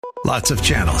Lots of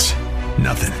channels,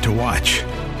 nothing to watch,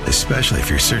 especially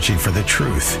if you're searching for the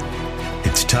truth.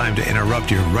 It's time to interrupt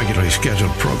your regularly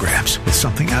scheduled programs with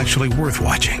something actually worth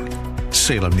watching.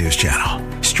 Salem News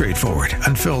Channel. Straightforward,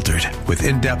 unfiltered, with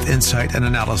in-depth insight and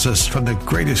analysis from the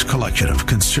greatest collection of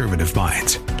conservative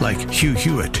minds like Hugh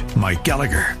Hewitt, Mike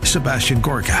Gallagher, Sebastian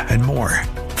Gorka, and more.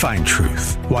 Find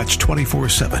truth. Watch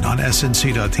 24/7 on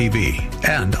snc.tv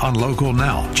and on Local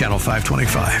Now, Channel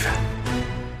 525.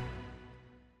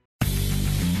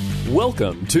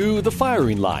 Welcome to The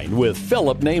Firing Line with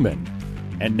Philip Naiman.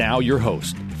 And now your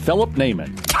host, Philip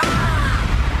Naiman.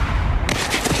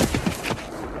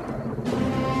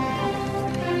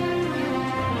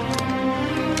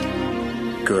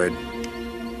 Good.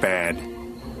 Bad.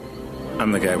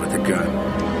 I'm the guy with the gun.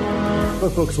 Hello,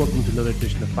 folks. Welcome to another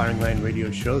edition of Firing Line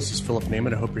Radio Show. This is Philip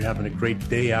Naiman. I hope you're having a great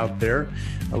day out there.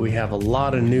 We have a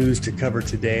lot of news to cover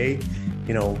today.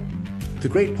 You know, the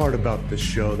great part about this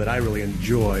show that I really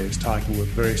enjoy is talking with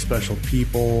very special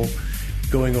people,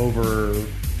 going over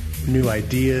new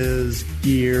ideas,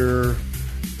 gear,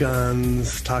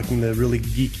 guns, talking the really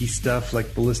geeky stuff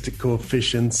like ballistic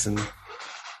coefficients and,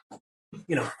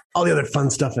 you know, all the other fun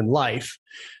stuff in life.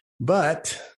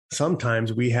 But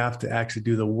sometimes we have to actually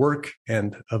do the work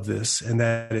end of this, and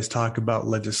that is talk about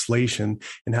legislation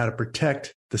and how to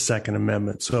protect the Second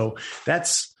Amendment. So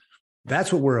that's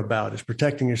what we're about, is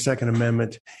protecting your Second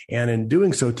Amendment. And in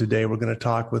doing so today, we're going to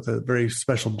talk with a very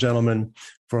special gentleman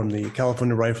from the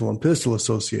California Rifle and Pistol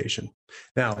Association.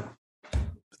 Now,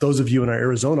 those of you in our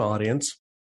Arizona audience,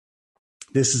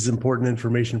 this is important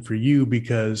information for you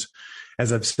because,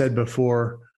 as I've said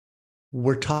before,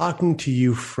 we're talking to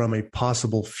you from a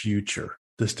possible future.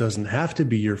 This doesn't have to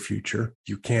be your future.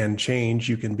 You can change,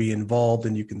 you can be involved,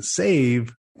 and you can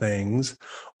save things,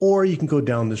 or you can go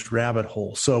down this rabbit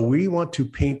hole. So we want to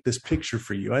paint this picture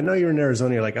for you. I know you're in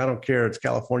Arizona, you're like, I don't care, it's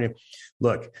California.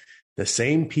 Look, the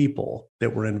same people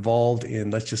that were involved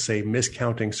in, let's just say,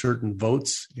 miscounting certain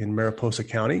votes in Mariposa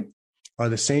County are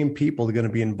the same people that are going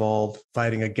to be involved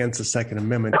fighting against the Second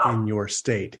Amendment in your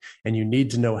state. And you need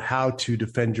to know how to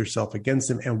defend yourself against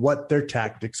them and what their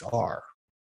tactics are.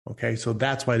 Okay, so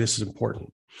that's why this is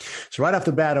important. So right off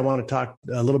the bat, I want to talk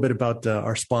a little bit about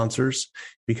our sponsors,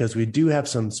 because we do have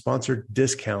some sponsored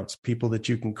discounts, people that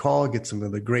you can call, get some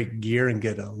of the great gear and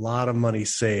get a lot of money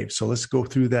saved. So let's go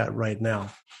through that right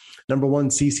now. Number one,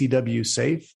 CCW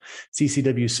Safe.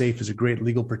 CCW Safe is a great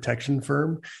legal protection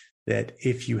firm that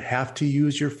if you have to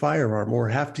use your firearm or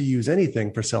have to use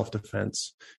anything for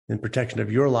self-defense in protection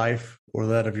of your life or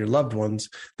that of your loved ones,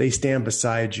 they stand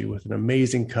beside you with an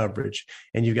amazing coverage.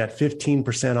 And you got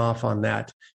 15% off on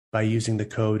that by using the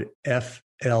code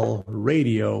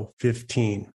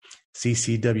FLRadio15,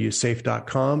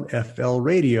 ccwsafe.com,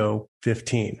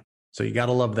 FLRadio15. So you got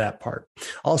to love that part.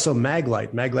 Also,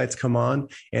 Maglights come on.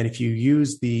 And if you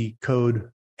use the code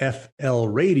FL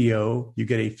Radio, you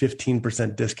get a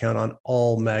 15% discount on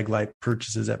all Maglite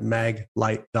purchases at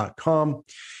maglight.com.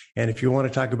 And if you want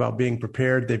to talk about being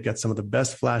prepared, they've got some of the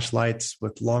best flashlights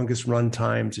with longest run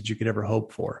times that you could ever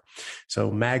hope for. So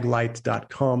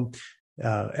maglight.com,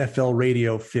 FL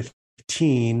Radio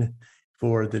 15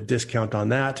 for the discount on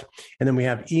that. And then we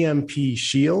have EMP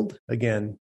Shield,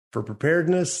 again, for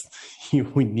preparedness. You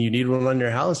need one on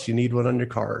your house, you need one on your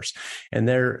cars. And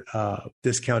their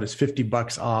discount is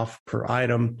 $50 off per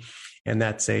item. And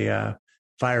that's a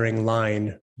Firing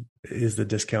Line is the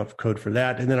discount code for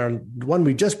that. And then our one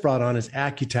we just brought on is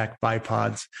AccuTac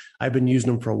bipods. I've been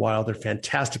using them for a while. They're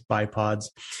fantastic bipods,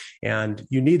 and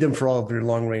you need them for all of your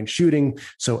long range shooting.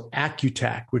 So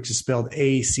AccuTac, which is spelled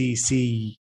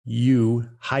ACCU-TAC,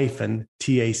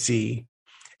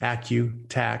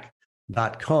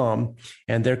 AccuTac.com,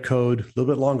 and their code, a little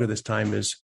bit longer this time,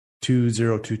 is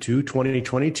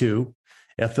 2022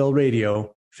 FL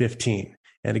Radio 15.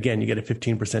 And again, you get a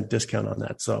 15% discount on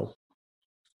that. So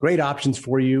great options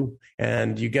for you.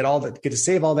 And you get to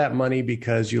save all that money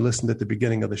because you listened at the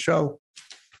beginning of the show.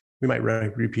 We might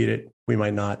repeat it. We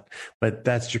might not, but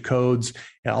that's your codes.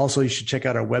 And also, you should check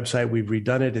out our website. We've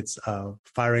redone it. It's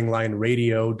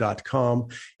firinglineradio.com.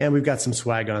 And we've got some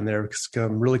swag on there,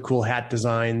 some really cool hat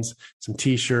designs, some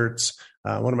T-shirts.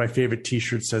 One of my favorite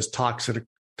T-shirts says toxic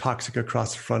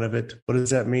across the front of it. What does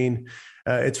that mean?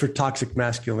 It's for toxic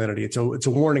masculinity. It's a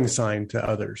warning sign to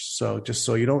others. So just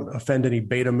so you don't offend any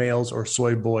beta males or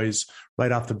soy boys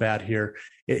right off the bat here,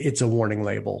 it's a warning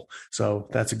label. So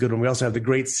that's a good one. We also have the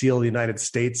Great Seal of the United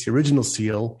States, the original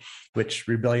seal, which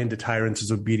rebellion to tyrants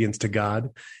is obedience to God.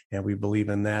 And we believe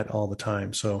in that all the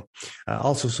time. So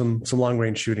also some long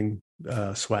range shooting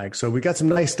swag. So we got some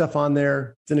nice stuff on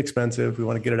there. It's inexpensive. We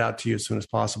want to get it out to you as soon as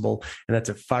possible. And that's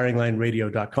at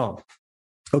firinglineradio.com.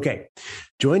 Okay,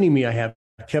 joining me, I have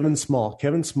Kevin Small.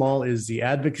 Kevin Small is the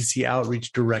Advocacy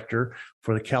Outreach Director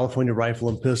for the California Rifle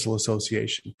and Pistol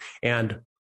Association. And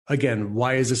again,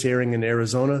 why is this airing in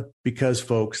Arizona? Because,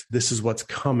 folks, this is what's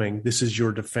coming. This is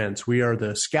your defense. We are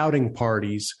the scouting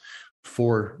parties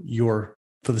for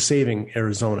the saving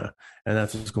Arizona, and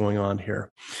that's what's going on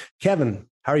here. Kevin,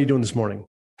 how are you doing this morning?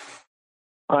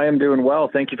 I am doing well.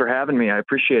 Thank you for having me. I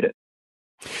appreciate it.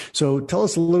 So tell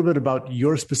us a little bit about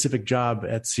your specific job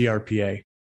at CRPA.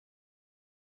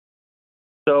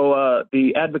 So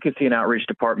the Advocacy and Outreach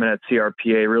Department at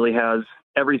CRPA really has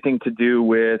everything to do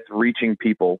with reaching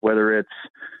people, whether it's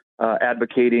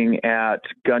advocating at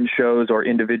gun shows or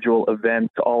individual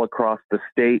events all across the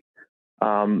state,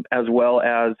 as well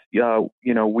as,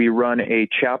 we run a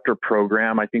chapter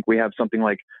program. I think we have something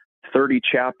like 30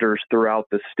 chapters throughout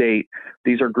the state.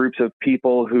 These are groups of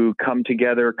people who come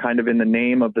together kind of in the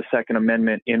name of the Second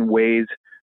Amendment in ways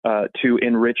to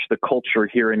enrich the culture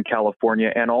here in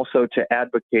California and also to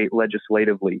advocate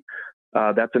legislatively.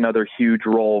 That's another huge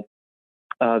role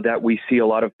that we see a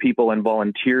lot of people and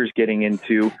volunteers getting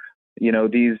into.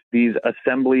 These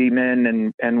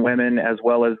assemblymen and women, as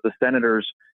well as the senators,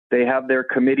 they have their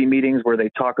committee meetings where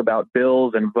they talk about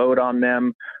bills and vote on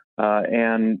them.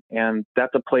 And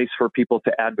that's a place for people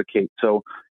to advocate. So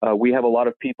we have a lot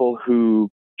of people who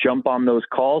jump on those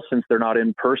calls since they're not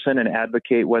in person and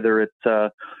advocate whether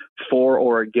it's for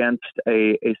or against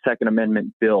a Second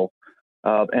Amendment bill.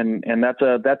 And that's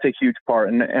a huge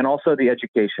part. And also the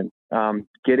education,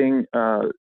 getting,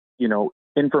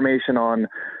 information on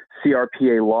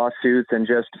CRPA lawsuits and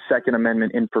just Second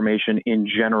Amendment information in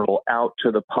general out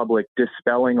to the public,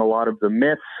 dispelling a lot of the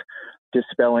myths,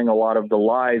 dispelling a lot of the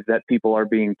lies that people are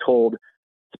being told,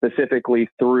 specifically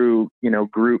through,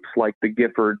 groups like the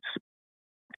Giffords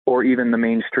or even the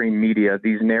mainstream media,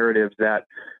 these narratives that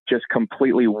just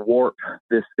completely warp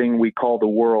this thing we call the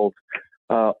world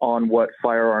on what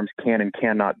firearms can and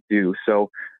cannot do. So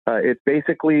it's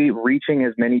basically reaching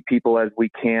as many people as we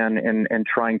can and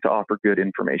trying to offer good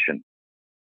information.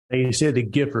 Now, you say the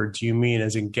Giffords, you mean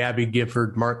as in Gabby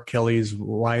Gifford, Mark Kelly's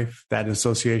wife, that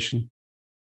association?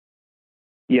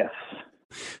 Yes.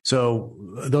 So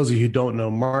those of you who don't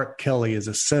know, Mark Kelly is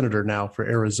a senator now for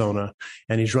Arizona,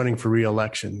 and he's running for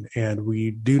re-election. And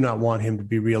we do not want him to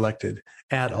be re-elected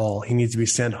at all. He needs to be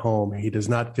sent home. He does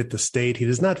not fit the state. He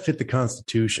does not fit the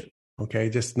Constitution. Okay,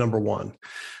 just number one.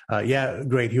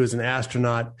 Great. He was an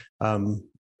astronaut.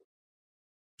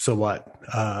 So what?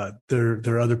 There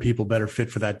are other people better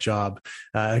fit for that job.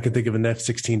 I can think of an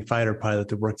F-16 fighter pilot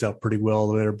that works out pretty well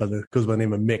there, but it goes by the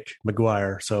name of Mick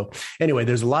McGuire. So anyway,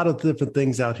 there's a lot of different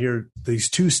things out here. These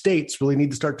two states really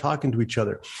need to start talking to each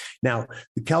other. Now,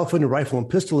 the California Rifle and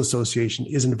Pistol Association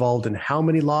is involved in how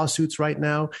many lawsuits right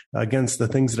now against the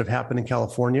things that have happened in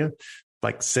California?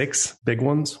 Like 6 big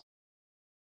ones?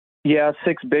 Yeah,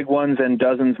 6 big ones and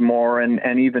dozens more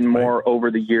and even more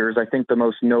over the years. I think the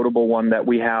most notable one that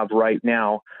we have right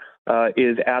now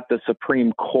is at the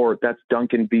Supreme Court. That's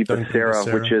Duncan v.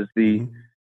 Becerra, which is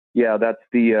that's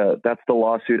the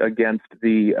lawsuit against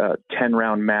the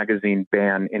 10-round magazine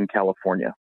ban in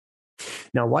California.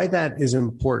 Now, why that is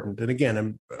important, and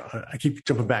again, I keep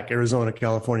jumping back, Arizona,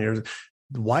 California.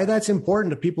 Why that's important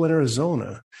to people in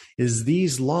Arizona is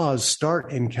these laws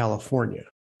start in California.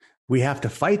 We have to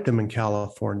fight them in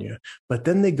California, but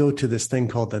then they go to this thing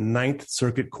called the Ninth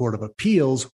Circuit Court of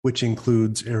Appeals, which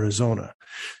includes Arizona.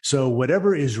 So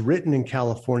whatever is written in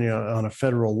California on a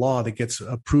federal law that gets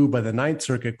approved by the Ninth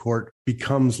Circuit Court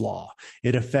becomes law.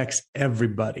 It affects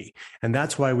everybody. And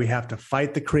that's why we have to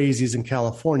fight the crazies in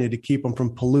California to keep them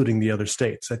from polluting the other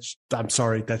states. I'm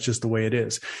sorry, that's just the way it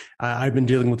is. I've been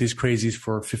dealing with these crazies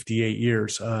for 58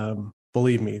 years.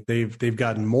 Believe me, they've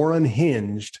gotten more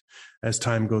unhinged as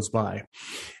time goes by.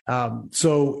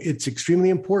 So it's extremely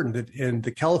important that, and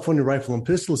the California Rifle and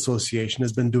Pistol Association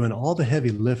has been doing all the heavy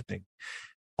lifting.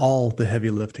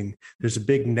 There's a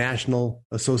big national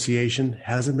association,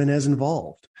 hasn't been as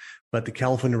involved, but the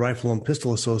California Rifle and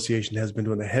Pistol Association has been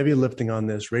doing the heavy lifting on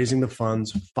this, raising the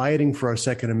funds, fighting for our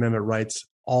Second Amendment rights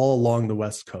all along the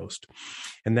West Coast.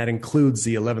 And that includes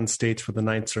the 11 states for the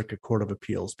Ninth Circuit Court of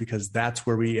Appeals, because that's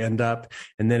where we end up.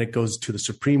 And then it goes to the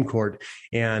Supreme Court.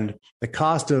 And the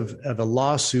cost of a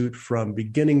lawsuit from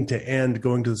beginning to end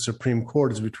going to the Supreme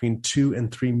Court is between $2 and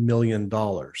 $3 million.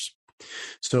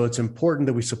 So it's important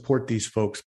that we support these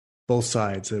folks, both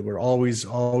sides, that we're always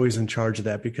in charge of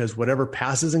that, because whatever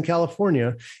passes in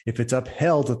California, if it's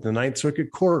upheld at the Ninth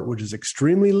Circuit Court, which is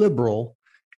extremely liberal,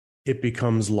 it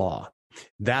becomes law.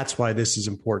 That's why this is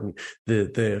important.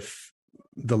 The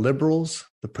liberals,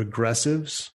 the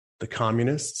progressives, the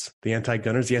communists, the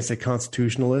anti-gunners, the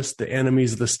anti-constitutionalists, the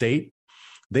enemies of the state,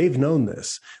 they've known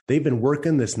this. They've been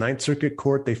working this Ninth Circuit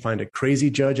Court. They find a crazy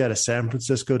judge out of San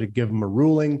Francisco to give them a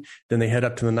ruling. Then they head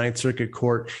up to the Ninth Circuit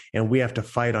Court, and we have to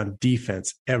fight on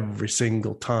defense every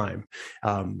single time.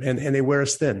 And they wear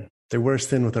us thin. They wear us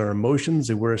thin with our emotions.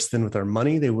 They wear us thin with our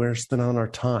money. They wear us thin on our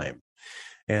time.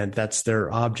 And that's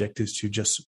their object, is to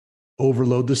just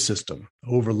overload the system,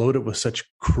 overload it with such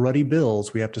cruddy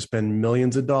bills. We have to spend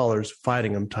millions of dollars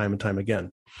fighting them time and time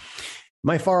again. Am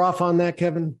I far off on that,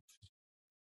 Kevin?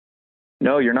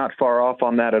 No, you're not far off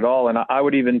on that at all. And I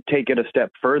would even take it a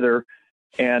step further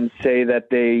and say that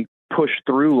they push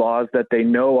through laws that they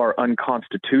know are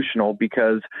unconstitutional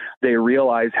because they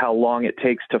realize how long it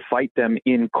takes to fight them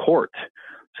in court.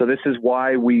 So this is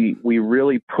why we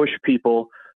really push people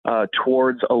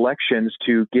towards elections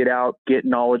to get out, get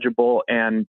knowledgeable,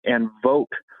 and vote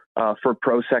for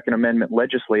pro-Second Amendment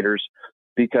legislators.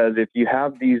 Because if you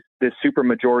have this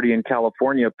supermajority in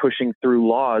California pushing through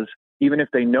laws, even if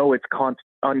they know it's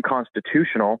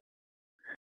unconstitutional,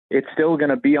 it's still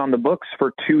going to be on the books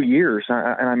for 2 years.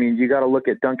 And I mean, you got to look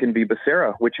at Duncan v.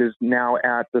 Becerra, which is now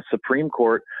at the Supreme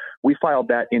Court. We filed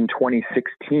that in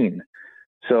 2016.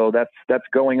 So that's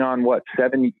going on,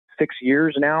 6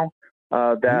 years now?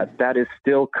 That is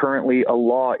still currently a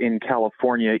law in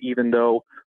California, even though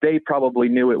they probably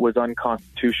knew it was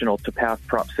unconstitutional to pass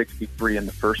Prop 63 in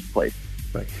the first place.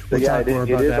 Right. So it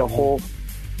is a whole...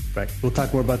 Right. We'll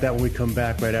talk more about that when we come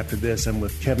back right after this. I'm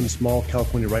with Kevin Small,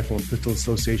 California Rifle and Pistol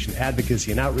Association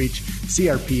Advocacy and Outreach,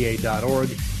 CRPA.org.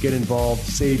 Get involved.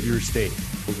 Save your state.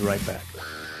 We'll be right back.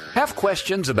 Have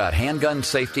questions about handgun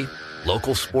safety,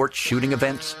 local sports shooting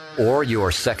events, or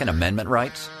your Second Amendment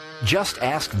rights? Just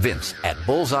ask Vince at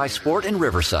Bullseye Sport in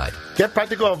Riverside. Get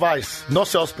practical advice, no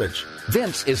sales pitch.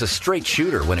 Vince is a straight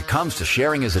shooter when it comes to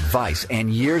sharing his advice and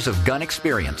years of gun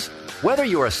experience. Whether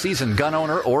you're a seasoned gun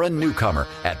owner or a newcomer,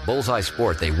 at Bullseye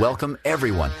Sport, they welcome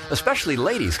everyone, especially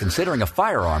ladies considering a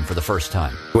firearm for the first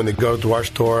time. When they go to our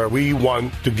store, we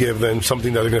want to give them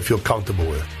something that they're going to feel comfortable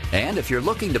with. And if you're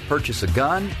looking to purchase a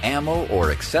gun, ammo,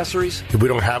 or accessories, if we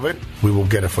don't have it, we will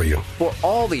get it for you. For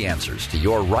all the answers to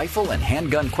your rifle and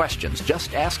handgun questions,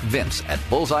 just ask Vince at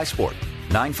Bullseye Sport.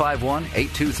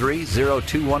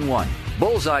 951-823-0211.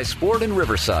 Bullseye Sport in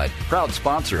Riverside, proud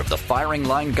sponsor of the Firing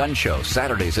Line Gun Show,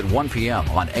 Saturdays at 1 p.m.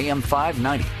 on AM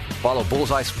 590. Follow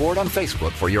Bullseye Sport on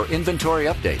Facebook for your inventory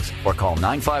updates or call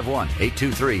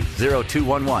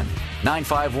 951-823-0211.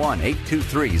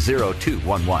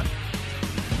 951-823-0211.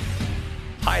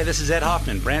 Hi, this is Ed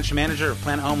Hoffman, branch manager of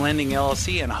Planet Home Lending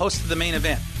LLC and host of The Main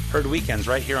Event, heard weekends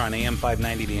right here on AM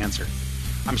 590 The Answer.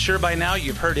 I'm sure by now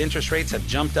you've heard interest rates have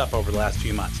jumped up over the last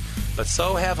few months, but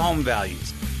so have home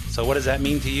values. So what does that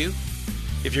mean to you?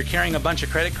 If you're carrying a bunch of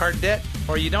credit card debt,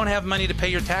 or you don't have money to pay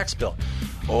your tax bill,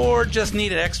 or just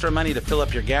needed extra money to fill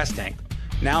up your gas tank,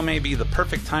 now may be the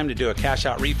perfect time to do a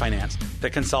cash-out refinance to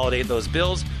consolidate those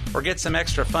bills or get some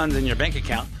extra funds in your bank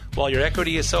account while your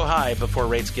equity is so high before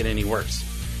rates get any worse.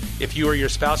 If you or your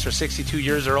spouse are 62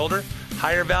 years or older,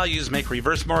 higher values make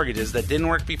reverse mortgages that didn't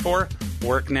work before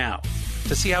work now.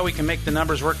 To see how we can make the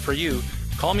numbers work for you,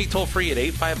 call me toll-free at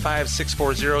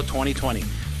 855-640-2020.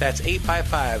 That's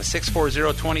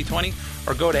 855-640-2020,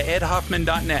 or go to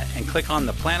edhoffman.net and click on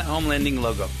the Planet Home Lending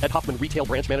logo. Ed Hoffman, Retail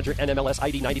Branch Manager, NMLS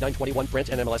ID 9921, Branch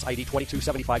NMLS ID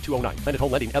 2275209. Planet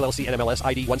Home Lending, LLC, NMLS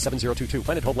ID 17022.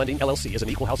 Planet Home Lending, LLC is an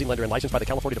equal housing lender and licensed by the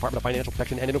California Department of Financial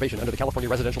Protection and Innovation under the California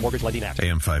Residential Mortgage Lending Act.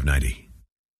 AM 590,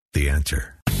 The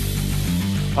Answer.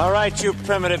 All right, you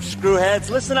primitive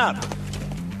screwheads, listen up.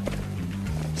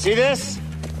 See this?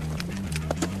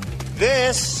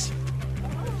 This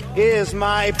is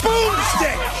my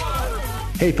boomstick.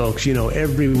 Hey folks,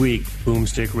 every week,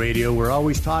 Boomstick Radio, we're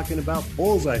always talking about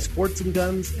Bullseye Sports and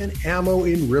Guns and ammo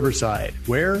in Riverside.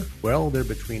 Where? Well, they're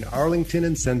between Arlington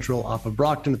and Central off of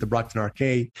Brockton at the Brockton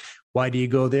Arcade. Why do you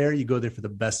go there? You go there for the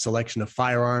best selection of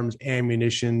firearms,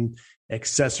 ammunition,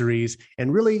 accessories,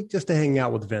 and really just to hang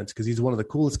out with Vince because he's one of the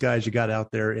coolest guys you got out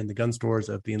there in the gun stores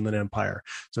of the Inland Empire.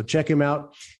 So check him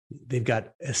out. They've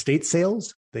got estate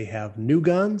sales. They have new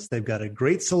guns. They've got a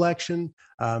great selection.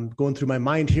 Going through my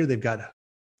mind here, they've got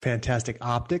fantastic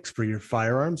optics for your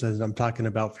firearms, as I'm talking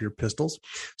about for your pistols.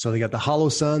 So they got the Hollow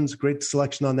Suns, great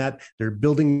selection on that. They're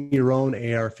building your own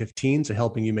AR-15s, so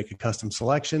helping you make a custom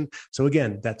selection. So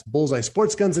again, that's Bullseye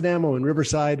Sports Guns and Ammo in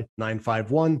Riverside,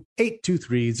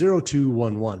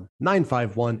 951-823-0211,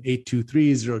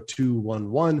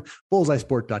 951-823-0211,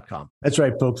 bullseyesport.com. That's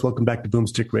right, folks. Welcome back to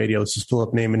Boomstick Radio. This is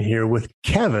Philip Naiman here with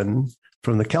Kevin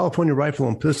from the California Rifle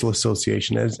and Pistol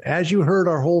Association. As you heard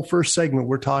our whole first segment,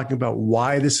 we're talking about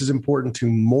why this is important to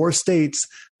more states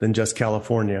than just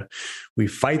California. We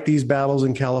fight these battles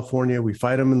in California. We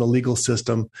fight them in the legal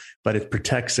system, but it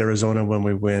protects Arizona when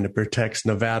we win. It protects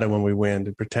Nevada when we win.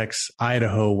 It protects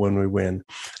Idaho when we win.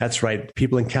 That's right.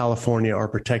 People in California are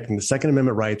protecting the Second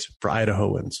Amendment rights for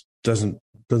Idahoans. Doesn't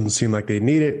seem like they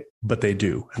need it, but they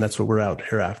do. And that's what we're out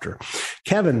here after.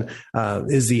 Kevin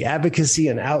is the Advocacy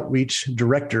and Outreach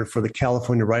Director for the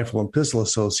California Rifle and Pistol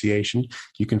Association.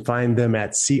 You can find them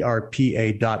at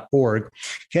crpa.org.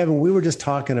 Kevin, we were just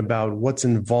talking about what's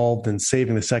involved in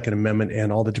saving the Second Amendment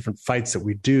and all the different fights that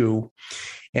we do.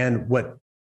 And what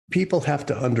people have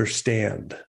to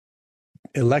understand,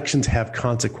 elections have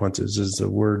consequences, is the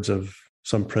words of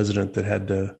some president that had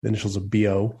the initials of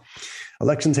BO.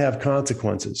 Elections have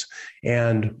consequences.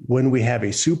 And when we have a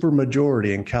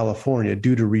supermajority in California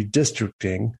due to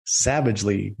redistricting,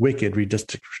 savagely wicked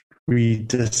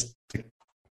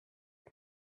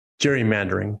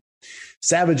gerrymandering,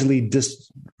 savagely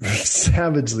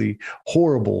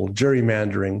horrible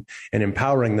gerrymandering and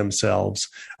empowering themselves,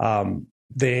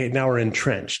 they now are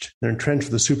entrenched. They're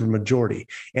entrenched with the supermajority.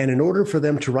 And in order for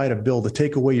them to write a bill to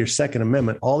take away your Second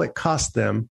Amendment, all it costs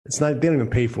them, they don't even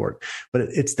pay for it, but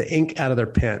it's the ink out of their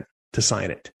pen to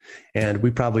sign it. And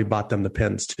we probably bought them the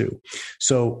pens too.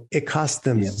 So it costs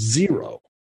them zero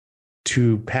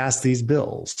to pass these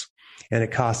bills. And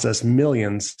it costs us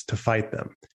millions to fight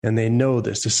them. And they know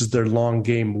this. This is their long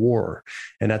game war.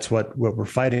 And that's what we're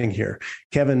fighting here.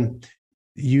 Kevin,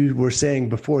 you were saying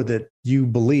before that you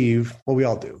believe, well, we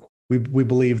all do. We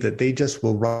believe that they just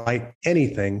will write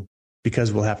anything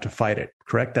because we'll have to fight it.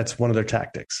 Correct? That's one of their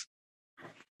tactics.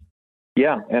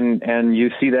 Yeah, and you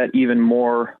see that even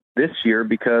more this year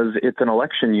because it's an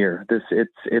election year.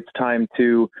 It's time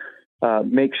to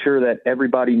make sure that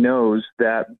everybody knows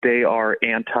that they are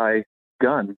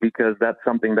anti-gun because that's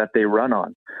something that they run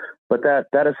on. But that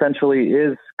essentially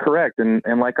is correct. And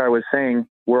like I was saying,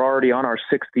 we're already on our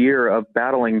 6th year of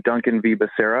battling Duncan v.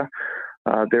 Becerra.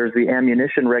 There's the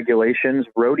ammunition regulations,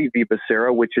 Rody v.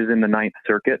 Becerra, which is in the 9th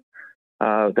Circuit,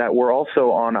 that we're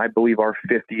also on, I believe, our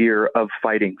 5th year of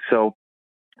fighting. So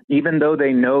even though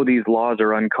they know these laws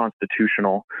are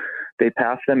unconstitutional, they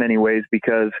pass them anyways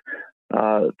because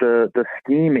the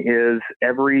scheme is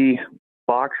every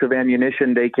box of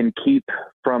ammunition they can keep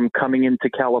from coming into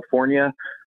California,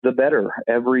 the better.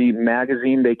 Every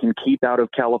magazine they can keep out of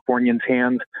Californians'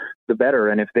 hands, the better.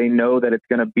 And if they know that it's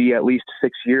going to be at least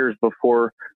 6 years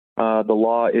before the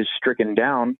law is stricken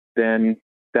down, then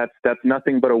that's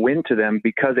nothing but a win to them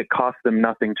because it costs them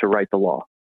nothing to write the law.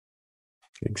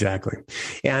 Exactly.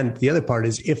 And the other part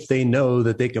is if they know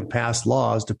that they can pass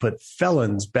laws to put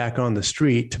felons back on the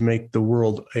street to make the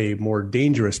world a more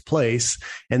dangerous place,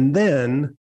 and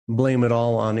then blame it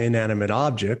all on inanimate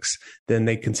objects, then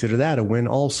they consider that a win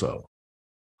also.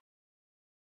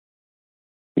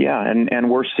 Yeah,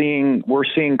 and we're seeing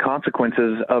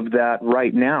consequences of that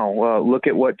right now. Look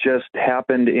at what just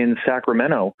happened in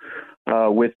Sacramento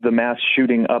with the mass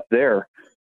shooting up there.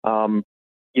 You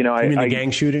mean the gang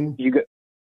shooting?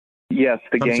 Yes,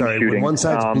 the gang shooting. When one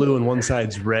side's blue and one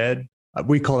side's red,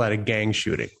 we call that a gang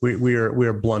shooting. We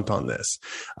are blunt on this.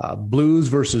 Blues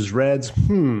versus reds.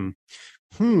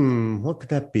 What could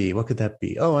that be?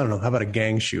 Oh, I don't know. How about a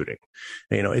gang shooting?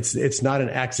 It's not an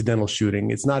accidental shooting.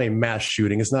 It's not a mass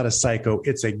shooting. It's not a psycho.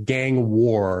 It's a gang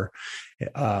war.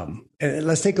 And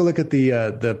let's take a look at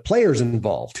the players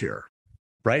involved here.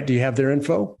 Right? Do you have their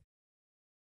info?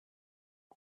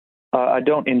 I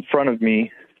don't in front of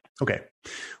me. Okay.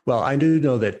 Well, I do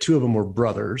know that two of them were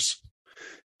brothers.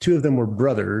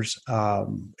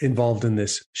 Involved in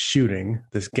this shooting,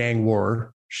 this gang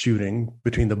war shooting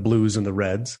between the blues and the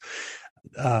reds.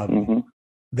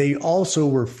 They also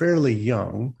were fairly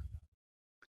young,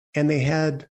 and they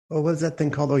had, what is that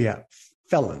thing called? Oh, yeah,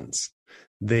 felons.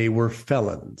 They were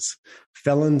felons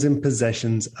in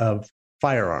possessions of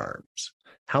firearms.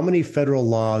 How many federal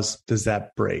laws does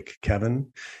that break,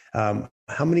 Kevin?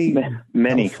 How many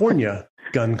California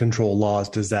gun control laws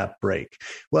does that break?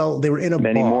 Well, they were in a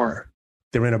bar. More.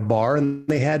 They were in a bar and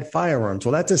they had firearms.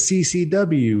 Well, that's a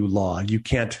CCW law. You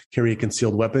can't carry a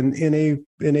concealed weapon in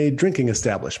a drinking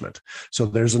establishment. So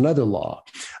there's another law.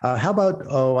 How about,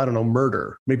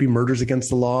 murder? Maybe murder's against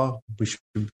the law. We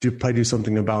should probably do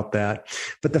something about that.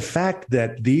 But the fact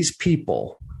that these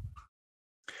people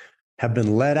have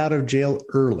been let out of jail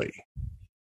early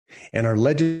and our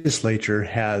legislature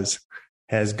has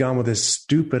gone with this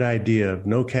stupid idea of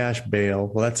no cash bail.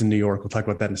 Well, that's in New York. We'll talk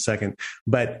about that in a second.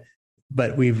 But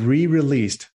we've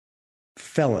re-released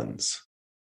felons,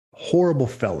 horrible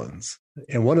felons.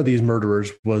 And one of these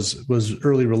murderers was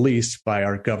early released by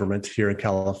our government here in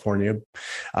California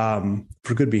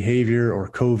for good behavior or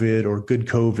COVID or good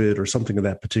COVID or something of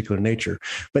that particular nature.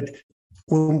 But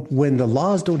when the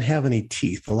laws don't have any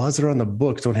teeth, the laws that are on the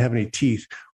books don't have any teeth,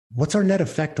 what's our net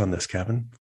effect on this, Kevin?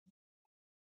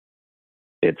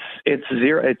 It's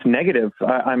zero. It's negative.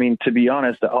 I mean, to be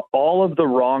honest, all of the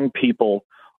wrong people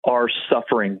are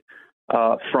suffering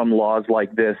from laws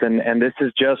like this. And this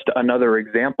is just another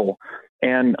example.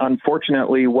 And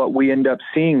unfortunately, what we end up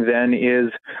seeing then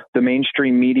is the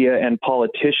mainstream media and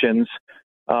politicians,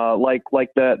 like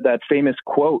that famous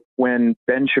quote when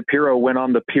Ben Shapiro went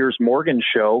on the Piers Morgan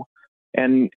show,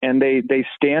 and they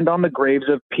stand on the graves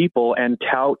of people and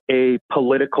tout a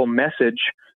political message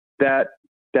that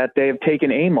they have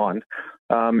taken aim on.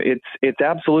 It's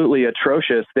absolutely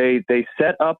atrocious. They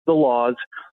set up the laws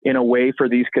in a way for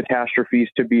these catastrophes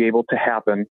to be able to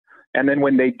happen. And then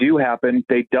when they do happen,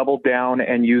 they double down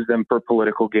and use them for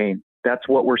political gain. That's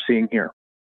what we're seeing here.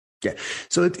 Yeah.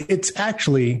 So it's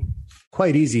actually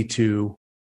quite easy to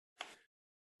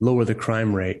lower the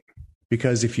crime rate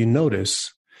because if you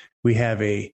notice, we have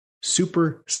a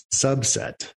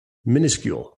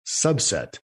minuscule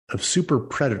subset of super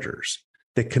predators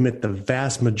that commit the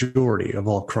vast majority of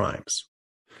all crimes.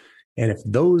 And if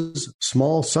those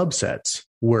small subsets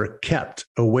were kept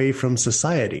away from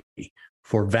society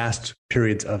for vast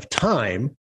periods of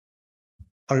time,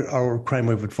 our crime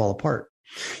wave would fall apart.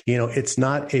 It's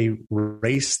not a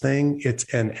race thing. It's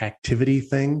an activity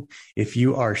thing. If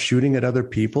you are shooting at other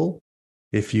people,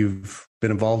 if you've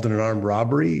been involved in an armed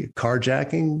robbery,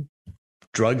 carjacking,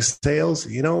 drug sales,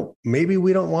 maybe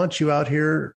we don't want you out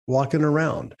here walking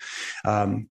around.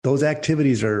 Those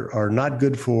activities are not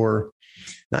good for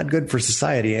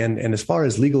society. And as far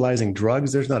as legalizing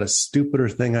drugs, there's not a stupider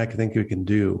thing I think we can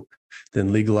do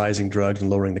than legalizing drugs and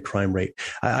lowering the crime rate.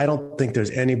 I don't think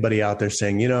there's anybody out there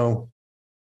saying,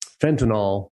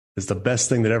 fentanyl is the best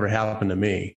thing that ever happened to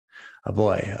me. Oh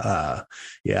boy.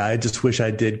 I just wish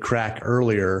I did crack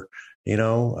earlier,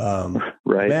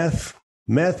 right.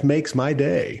 Meth makes my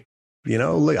day.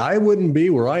 I wouldn't be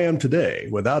where I am today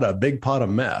without a big pot of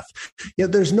meth.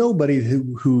 There's nobody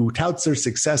who touts their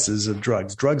successes of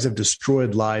drugs. Drugs have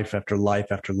destroyed life after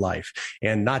life after life.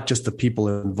 And not just the people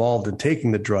involved in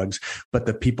taking the drugs, but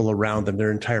the people around them,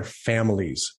 their entire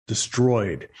families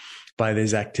destroyed by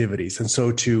these activities. And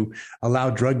so to allow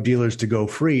drug dealers to go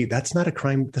free, that's not a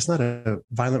crime. That's not a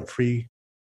violent free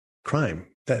crime.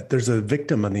 That there's a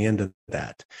victim on the end of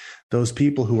that. Those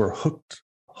people who are hooked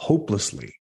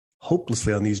hopelessly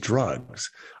on these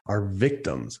drugs are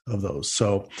victims of those.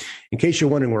 So in case you're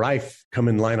wondering where I come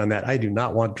in line on that, I do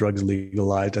not want drugs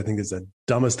legalized. I think it's the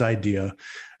dumbest idea.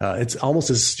 It's almost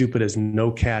as stupid as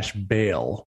no cash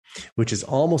bail, which is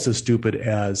almost as stupid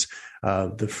as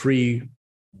the free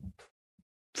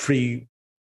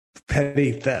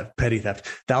petty theft,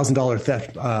 $1,000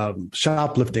 theft,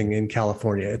 shoplifting in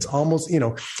California. It's almost,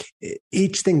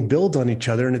 each thing builds on each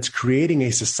other and it's creating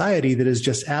a society that is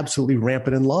just absolutely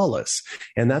rampant and lawless.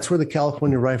 And that's where the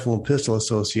California Rifle and Pistol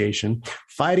Association,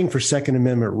 fighting for Second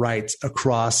Amendment rights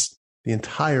across the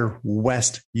entire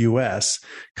West U.S.,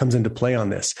 comes into play on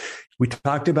this. We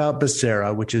talked about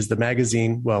Becerra, which is the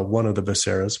magazine, one of the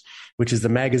Becerras, which is the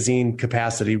magazine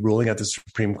capacity ruling at the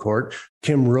Supreme Court.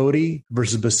 Kim Rody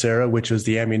versus Becerra, which is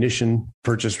the ammunition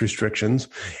purchase restrictions.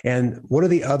 And what are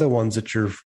the other ones that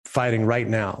you're fighting right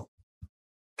now?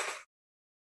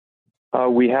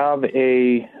 We have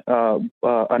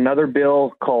another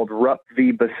bill called Rupp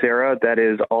v. Becerra that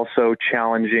is also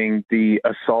challenging the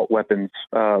assault weapons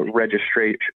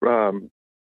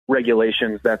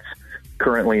regulations that's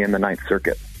currently in the Ninth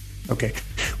Circuit. Okay.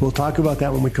 We'll talk about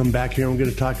that when we come back here. And we're going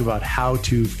to talk about how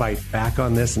to fight back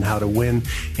on this and how to win,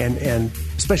 and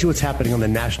especially what's happening on the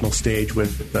national stage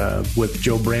with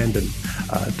Joe Brandon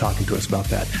talking to us about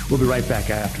that. We'll be right back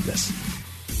after this.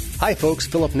 Hi, folks.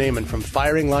 Philip Naiman from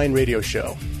Firing Line Radio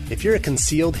Show. If you're a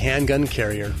concealed handgun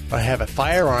carrier or have a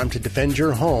firearm to defend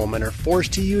your home and are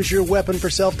forced to use your weapon for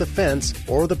self-defense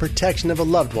or the protection of a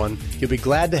loved one, you'll be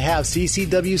glad to have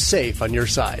CCW Safe on your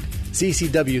side.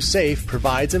 CCW Safe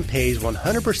provides and pays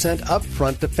 100%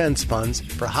 upfront defense funds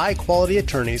for high-quality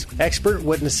attorneys, expert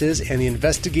witnesses, and the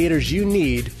investigators you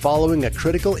need following a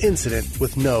critical incident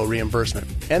with no reimbursement.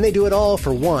 And they do it all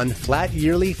for one flat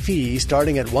yearly fee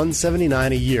starting at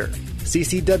 $179 a year.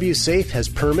 CCW Safe has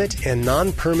permit and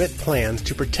non-permit plans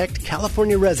to protect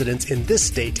California residents in this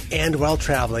state and while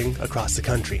traveling across the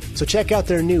country. So check out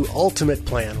their new Ultimate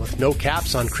Plan with no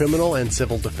caps on criminal and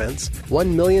civil defense,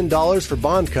 $1 million for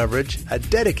bond coverage, a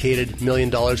dedicated $1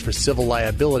 million for civil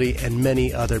liability, and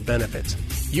many other benefits.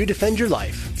 You defend your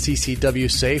life. CCW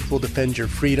Safe will defend your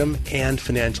freedom and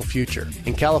financial future.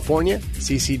 In California,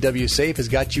 CCW Safe has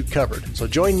got you covered. So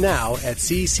join now at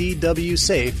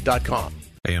ccwsafe.com.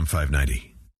 AM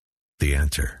 590, The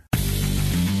Answer.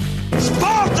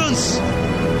 Spartans,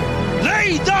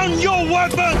 lay down your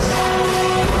weapons!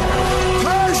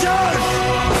 Persians,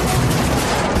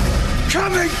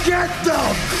 come and get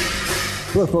them!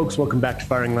 Hello, folks. Welcome back to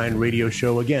Firing Line Radio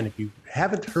Show. Again, if you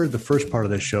haven't heard the first part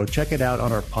of this show, check it out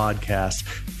on our podcast,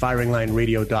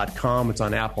 firinglineradio.com. It's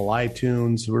on Apple,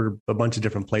 iTunes. We're a bunch of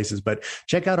different places, but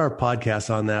check out our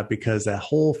podcast on that because that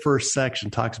whole first section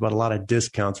talks about a lot of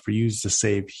discounts for you to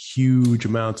save huge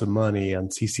amounts of money on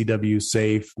CCW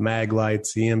Safe, mag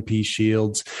lights, EMP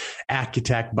shields,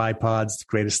 Accutac bipods, the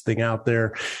greatest thing out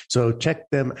there. So check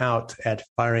them out at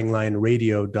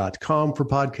firinglineradio.com for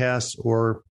podcasts,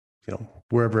 or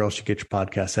wherever else you get your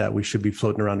podcasts at. We should be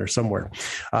floating around there somewhere.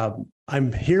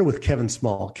 I'm here with Kevin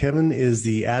Small. Kevin is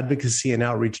the Advocacy and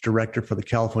Outreach Director for the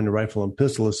California Rifle and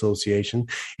Pistol Association.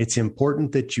 It's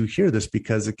important that you hear this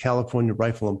because the California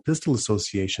Rifle and Pistol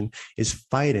Association is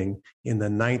fighting in the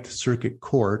Ninth Circuit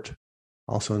Court,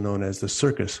 also known as the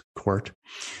Circus Court,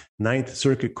 Ninth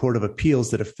Circuit Court of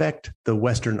Appeals, that affect the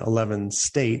Western 11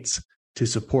 states to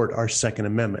support our Second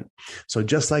Amendment. So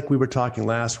just like we were talking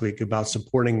last week about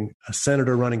supporting a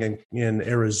senator running in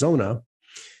Arizona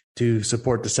to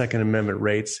support the Second Amendment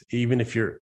rights, even if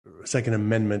you're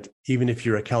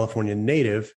a California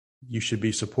native, you should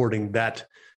be supporting that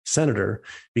senator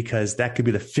because that could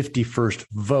be the 51st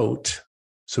vote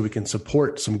so we can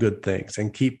support some good things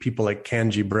and keep people like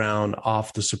Ketanji Brown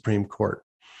off the Supreme Court.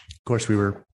 Of course, we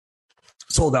were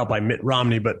sold out by Mitt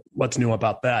Romney, but what's new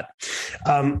about that?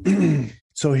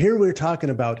 So here we're talking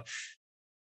about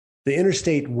the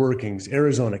interstate workings,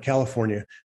 Arizona, California,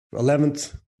 the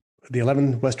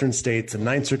 11 Western states, and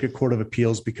Ninth Circuit Court of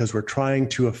Appeals, because we're trying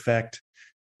to affect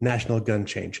national gun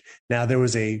change. Now, there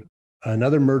was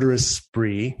another murderous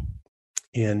spree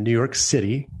in New York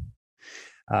City.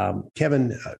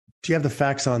 Kevin, do you have the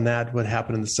facts on that? What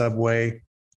happened in the subway?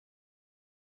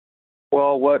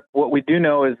 Well, what we do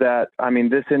know is that,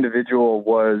 this individual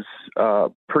was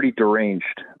pretty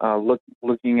deranged.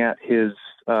 Looking at his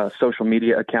social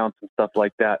media accounts and stuff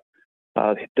like that,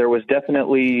 there was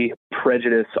definitely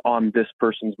prejudice on this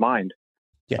person's mind.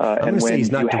 Yeah, I'm going to say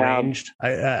he's not deranged.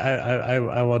 I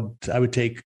would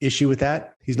take issue with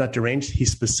that. He's not deranged. He's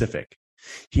specific.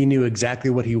 He knew exactly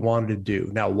what he wanted to do.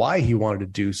 Now, why he wanted to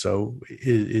do so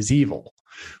is evil.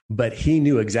 But he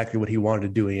knew exactly what he wanted to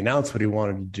do. He announced what he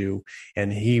wanted to do,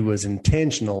 and he was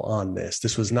intentional on this.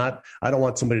 This was not, I don't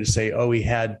want somebody to say, oh, he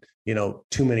had,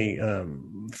 too many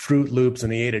Fruit Loops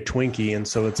and he ate a Twinkie, and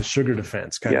so it's a sugar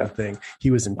defense kind of thing.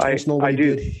 He was intentional.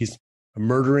 He's a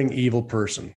murdering, evil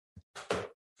person.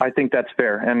 I think that's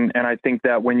fair. And I think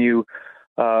that when you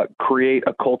create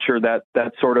a culture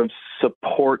that sort of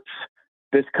supports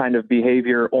this kind of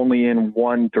behavior only in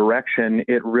one direction,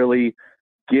 it really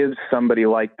gives somebody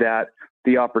like that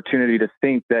the opportunity to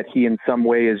think that he in some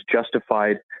way is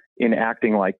justified in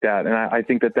acting like that. And I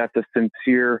think that that's a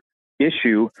sincere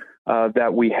issue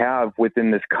that we have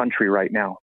within this country right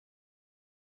now.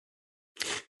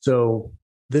 So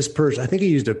this person, I think he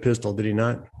used a pistol, did he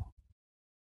not?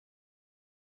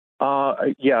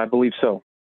 Yeah, I believe so.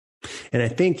 And I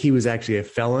think he was actually a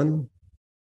felon.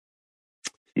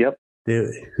 Yep.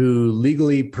 Who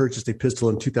legally purchased a pistol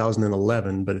in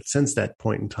 2011, but since that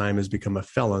point in time has become a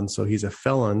felon. So he's a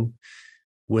felon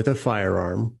with a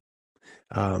firearm.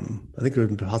 I think there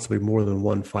was possibly more than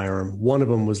one firearm. One of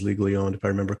them was legally owned, if I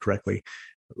remember correctly.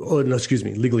 Oh, no, excuse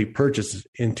me, legally purchased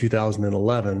in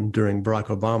 2011 during Barack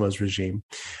Obama's regime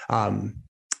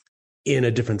in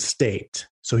a different state.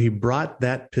 So he brought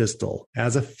that pistol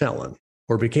as a felon,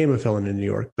 or became a felon in New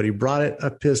York, but he brought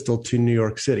a pistol to New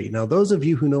York City. Now, those of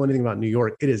you who know anything about New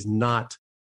York, it is not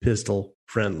pistol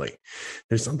friendly.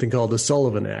 There's something called the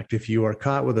Sullivan Act. If you are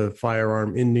caught with a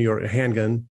firearm in New York, a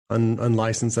handgun,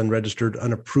 unlicensed, unregistered,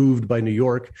 unapproved by New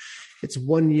York, it's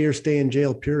 1 year stay in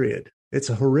jail, period. It's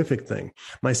a horrific thing.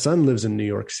 My son lives in New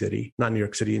York City, not New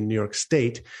York City, in New York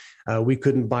State. We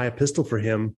couldn't buy a pistol for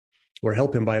him or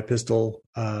help him buy a pistol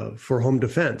for home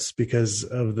defense because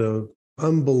of the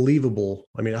unbelievable.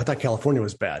 I thought California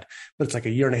was bad, but it's like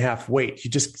 1.5 years wait.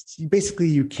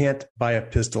 You can't buy a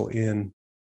pistol in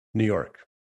New York.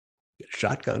 Get a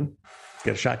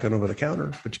shotgun over the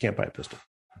counter, but you can't buy a pistol.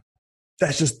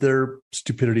 That's just their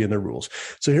stupidity and their rules.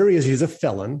 So here he is. He's a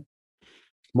felon,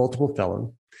 multiple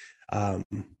felon.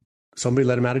 Somebody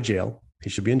let him out of jail. He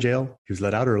should be in jail. He was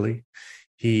let out early.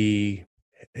 He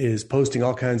is posting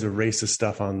all kinds of racist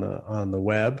stuff on the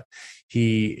web.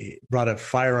 He brought a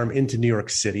firearm into New York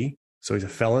City. So he's a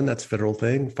felon. That's a federal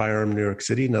thing. Firearm in New York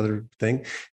City, another thing.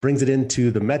 Brings it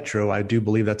into the metro. I do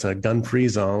believe that's a gun-free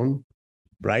zone,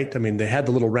 right? I mean, they had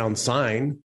the little round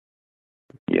sign.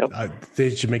 Yep.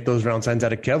 They should make those round signs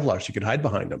out of Kevlar so you could hide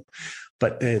behind them.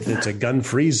 But it's a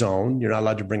gun-free zone. You're not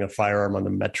allowed to bring a firearm on the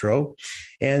metro.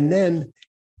 And then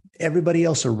everybody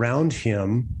else around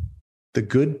him, the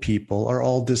good people, are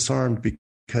all disarmed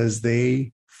because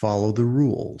they follow the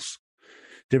rules.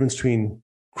 Difference between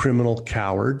criminal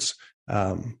cowards,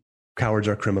 cowards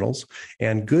are criminals,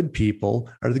 and good people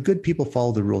are the good people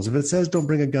follow the rules. If it says don't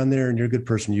bring a gun there and you're a good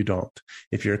person, you don't.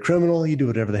 If you're a criminal, you do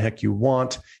whatever the heck you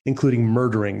want, including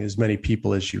murdering as many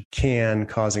people as you can,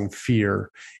 causing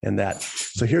fear and that.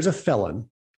 So here's a felon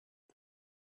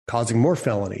causing more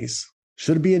felonies,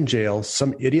 should be in jail.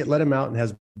 Some idiot let him out and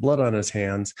has blood on his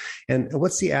hands. And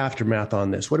what's the aftermath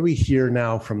on this? What do we hear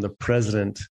now from the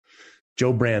president,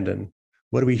 Joe Brandon?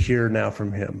 What do we hear now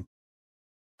from him?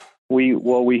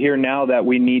 We hear now that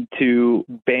we need to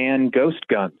ban ghost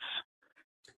guns.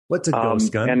 What's a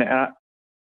ghost gun? And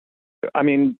I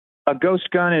mean, a ghost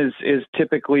gun is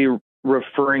typically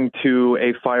referring to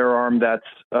a firearm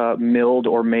that's milled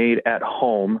or made at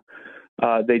home.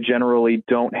 They generally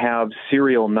don't have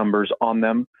serial numbers on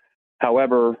them.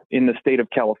 However, in the state of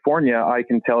California, I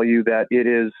can tell you that it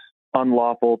is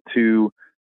unlawful to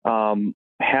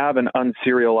have an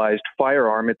unserialized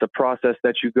firearm. It's a process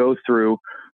that you go through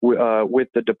with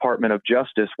the Department of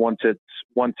Justice once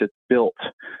it's built.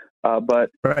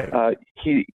 But right.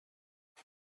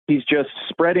 He's just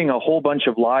spreading a whole bunch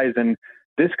of lies, and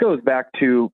this goes back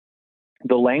to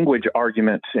the language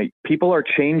argument. People are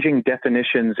changing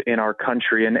definitions in our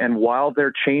country, and while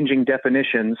they're changing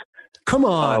definitions, come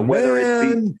on,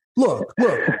 man! Look,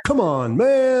 come on,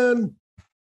 man!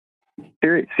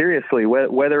 Seriously,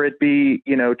 whether it be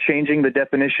changing the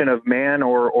definition of man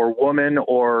or woman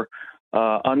or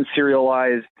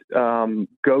unserialized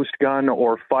ghost gun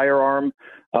or firearm,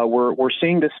 we're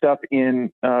seeing this stuff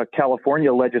in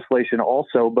California legislation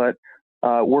also, but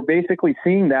we're basically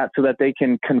seeing that so that they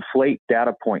can conflate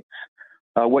data points.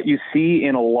 What you see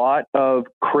in a lot of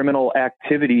criminal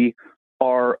activity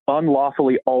are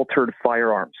unlawfully altered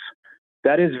firearms.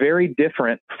 That is very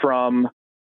different from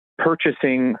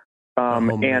purchasing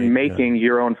and making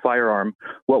your own firearm.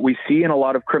 What we see in a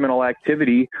lot of criminal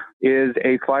activity is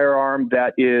a firearm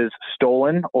that is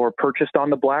stolen or purchased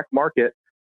on the black market,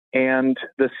 and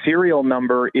the serial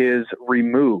number is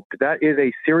removed. That is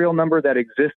a serial number that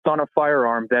exists on a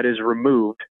firearm that is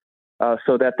removed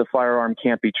so that the firearm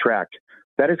can't be tracked.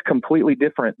 That is completely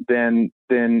different than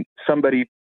somebody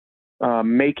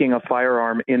making a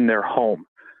firearm in their home.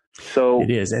 So it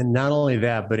is. And not only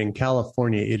that, but in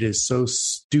California, it is so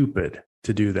stupid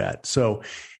to do that. So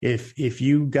if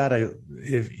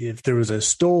there was a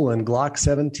stolen Glock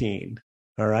 17,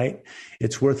 all right,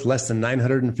 it's worth less than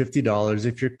 $950.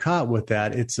 If you're caught with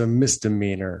that, it's a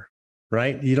misdemeanor,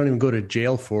 right? You don't even go to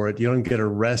jail for it. You don't get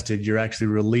arrested. You're actually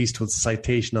released with a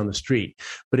citation on the street.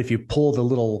 But if you pull the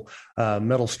little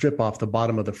metal strip off the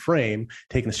bottom of the frame,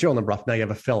 taking the serial number off, now you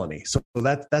have a felony. So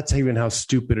that's even how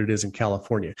stupid it is in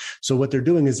California. So what they're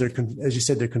doing is as you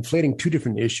said, they're conflating two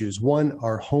different issues. One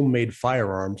are homemade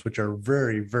firearms, which are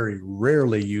very, very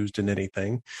rarely used in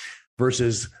anything,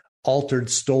 versus altered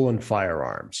stolen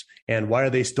firearms. And why are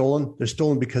they stolen? They're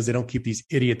stolen because they don't keep these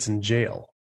idiots in jail.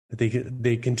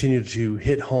 They continue to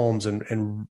hit homes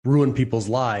and ruin people's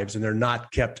lives, and they're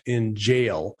not kept in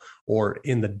jail or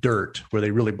in the dirt where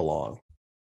they really belong.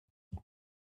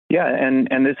 Yeah,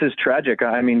 and this is tragic.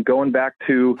 I mean, going back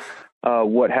to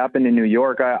what happened in New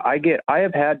York, I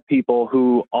have had people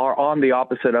who are on the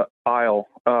opposite aisle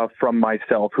from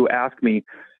myself who ask me,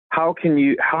 how can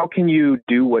you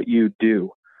do what you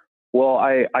do? Well,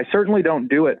 I certainly don't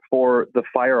do it for the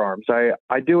firearms.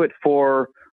 I do it for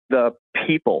the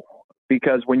people,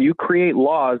 because when you create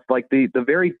laws, like the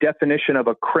very definition of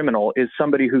a criminal is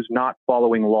somebody who's not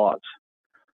following laws.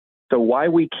 So why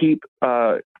we keep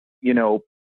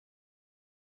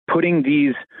putting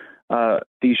these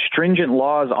stringent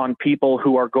laws on people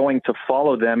who are going to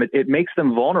follow them, it makes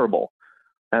them vulnerable.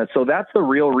 So that's the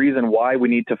real reason why we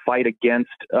need to fight against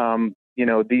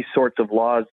these sorts of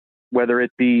laws, whether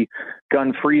it be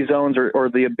gun-free zones or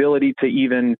the ability to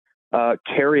even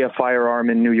carry a firearm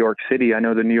in New York City. I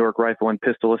know the New York Rifle and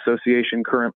Pistol Association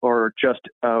just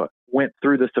went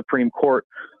through the Supreme Court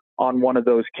on one of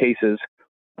those cases.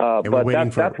 And we're waiting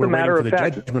that's the matter of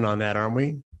fact. Judgment on that, aren't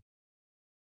we?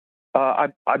 I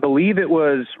believe it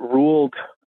was ruled,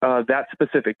 that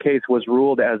specific case was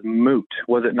ruled as moot,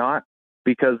 was it not?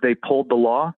 Because they pulled the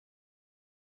law?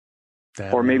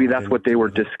 Or maybe that's what they were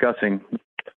discussing.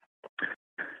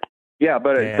 Yeah,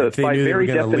 but by very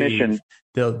definition,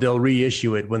 they'll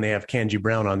reissue it when they have Ketanji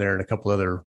Brown on there and a couple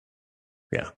other.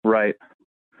 Yeah. Right.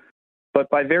 But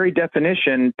by very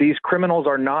definition, these criminals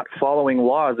are not following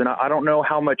laws. And I don't know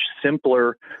how much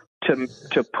simpler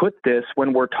to put this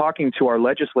when we're talking to our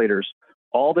legislators.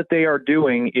 All that they are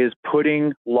doing is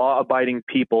putting law-abiding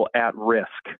people at risk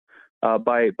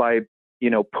by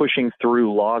pushing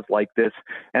through laws like this.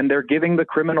 And they're giving the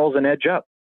criminals an edge up.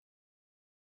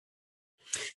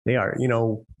 They are.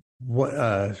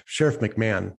 Sheriff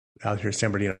McMahon out here in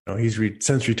San Bernardino, he's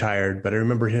since retired, but I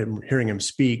remember hearing him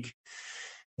speak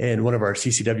in one of our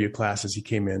CCW classes. He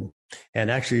came in,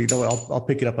 and actually, I'll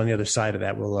pick it up on the other side of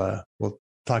that. We'll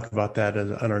talk about that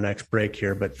on our next break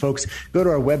here. But folks, go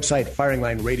to our website,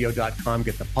 firinglineradio.com,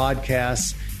 get the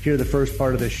podcasts, hear the first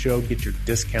part of this show, get your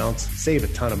discounts, save a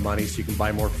ton of money so you can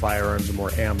buy more firearms and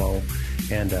more ammo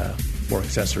and more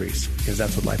accessories, because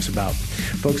that's what life's about.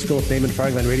 Folks, Philip Naiman,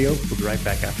 Firing Line Radio. We'll be right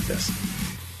back after this.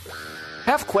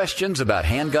 Have questions about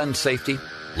handgun safety,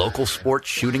 local sports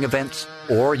shooting events,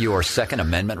 or your Second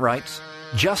Amendment rights?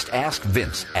 Just ask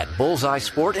Vince at Bullseye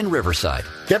Sport in Riverside.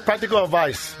 Get practical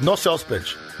advice, no sales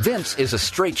pitch. Vince is a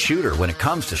straight shooter when it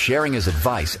comes to sharing his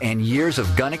advice and years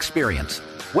of gun experience.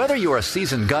 Whether you're a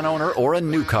seasoned gun owner or a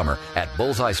newcomer, at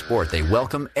Bullseye Sport they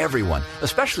welcome everyone,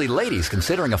 especially ladies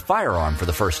considering a firearm for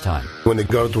the first time. When they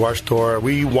go to our store,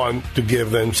 we want to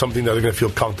give them something that they're going to feel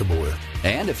comfortable with.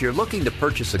 And if you're looking to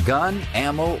purchase a gun,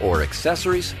 ammo, or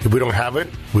accessories, if we don't have it,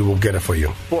 we will get it for you.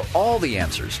 For all the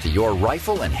answers to your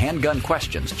rifle and handgun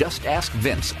questions, just ask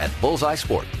Vince at Bullseye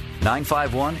Sport.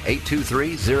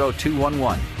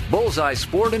 951-823-0211. Bullseye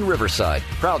Sport in Riverside,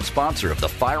 proud sponsor of the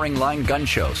Firing Line Gun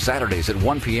Show, Saturdays at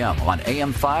 1 p.m. on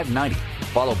AM 590.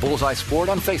 Follow Bullseye Sport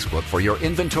on Facebook for your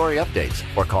inventory updates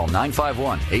or call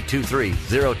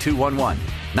 951-823-0211.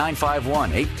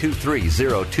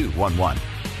 951-823-0211.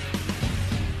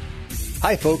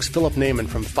 Hi, folks. Philip Naiman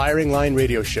from Firing Line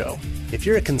Radio Show. If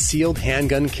you're a concealed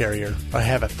handgun carrier or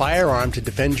have a firearm to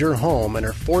defend your home and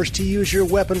are forced to use your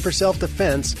weapon for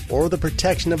self-defense or the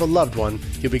protection of a loved one,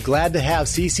 you'll be glad to have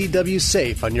CCW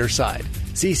Safe on your side.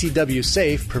 CCW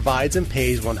Safe provides and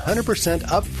pays 100%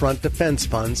 upfront defense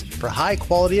funds for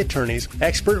high-quality attorneys,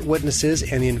 expert witnesses,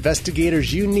 and the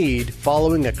investigators you need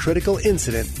following a critical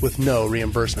incident with no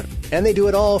reimbursement. And they do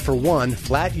it all for one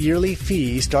flat yearly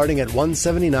fee starting at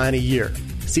 $179 a year.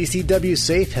 CCW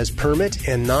Safe has permit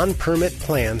and non-permit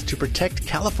plans to protect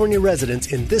California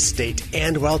residents in this state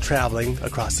and while traveling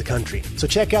across the country. So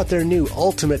check out their new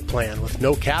Ultimate Plan with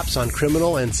no caps on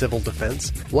criminal and civil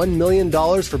defense, $1 million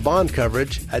for bond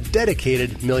coverage, a dedicated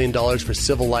 $1 million for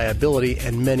civil liability,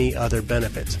 and many other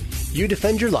benefits. You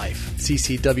defend your life.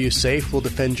 CCW Safe will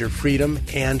defend your freedom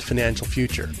and financial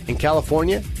future. In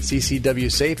California,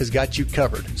 CCW Safe has got you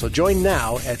covered. So join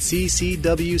now at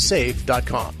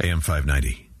ccwsafe.com. AM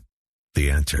 590,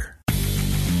 The Answer.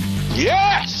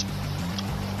 Yes!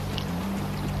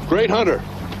 Great hunter.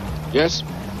 Yes?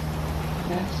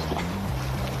 Yes.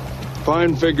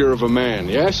 Fine figure of a man.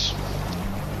 Yes?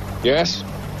 Yes?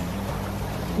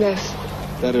 Yes.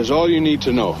 That is all you need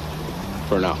to know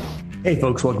for now. Hey,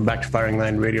 folks, welcome back to Firing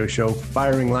Line Radio Show.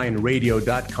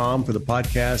 FiringLineRadio.com for the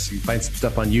podcast. You can find some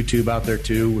stuff on YouTube out there,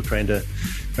 too. We're trying to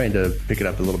pick it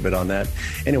up a little bit on that.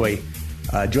 Anyway,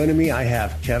 joining me, I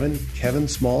have Kevin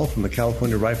Small from the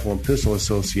California Rifle and Pistol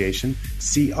Association,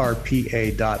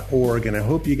 CRPA.org. And I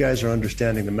hope you guys are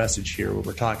understanding the message here. What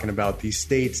we're talking about, these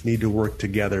states need to work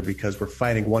together because we're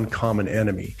fighting one common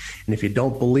enemy. And if you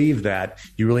don't believe that,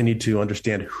 you really need to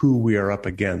understand who we are up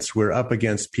against. We're up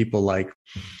against people like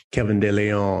Kevin De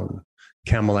Leon,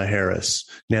 Kamala Harris,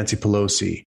 Nancy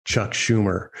Pelosi, Chuck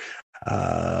Schumer,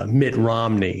 Mitt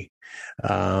Romney,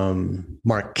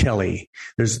 Mark Kelly.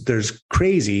 There's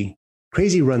crazy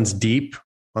runs deep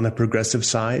on the progressive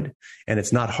side, and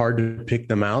it's not hard to pick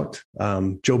them out.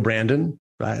 Joe Brandon,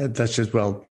 that's just,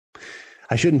 well,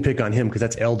 I shouldn't pick on him because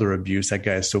that's elder abuse. That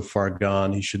guy is so far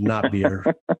gone. He should not be our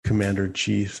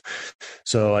commander-in-chief.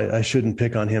 So I shouldn't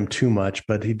pick on him too much,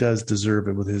 but he does deserve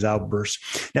it with his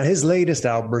outbursts. Now, his latest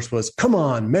outburst was, come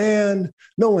on, man.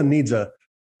 No one needs a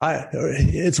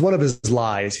It's one of his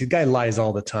lies. The guy lies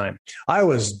all the time. I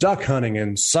was duck hunting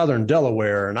in southern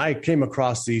Delaware, and I came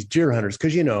across these deer hunters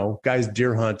because, guys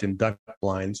deer hunt in duck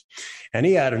blinds, and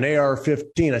he had an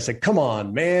AR-15. I said, come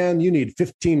on, man, you need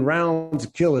 15 rounds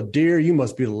to kill a deer. You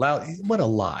must be loud. What a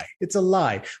lie. It's a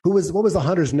lie. What was the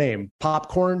hunter's name?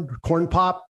 Popcorn? Corn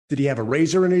Pop? Did he have a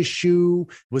razor in his shoe?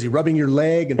 Was he rubbing your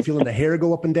leg and feeling the hair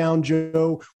go up and down,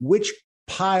 Joe? Which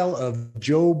pile of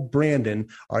Joe Brandon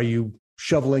are you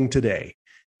shoveling today?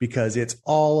 Because it's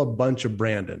all a bunch of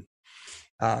Brandon.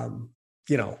 It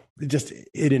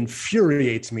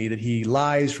infuriates me that he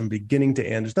lies from beginning to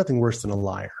end. There's nothing worse than a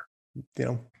liar.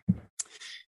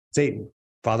 Satan,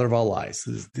 father of all lies.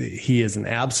 He is an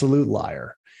absolute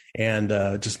liar and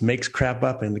just makes crap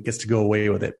up and gets to go away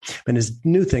with it. And his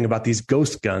new thing about these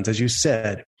ghost guns, as you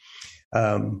said,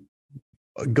 a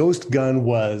ghost gun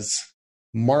was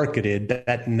marketed.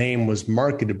 That name was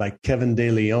marketed by Kevin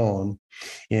De Leon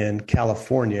in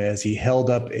California as he held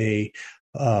up a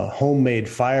homemade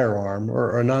firearm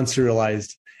or a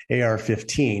non-serialized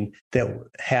AR-15 that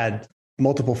had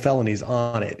multiple felonies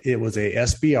on it. It was a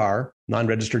SBR,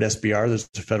 non-registered SBR. There's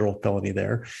a federal felony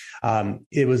there.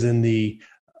 It was in the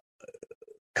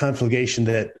conflagration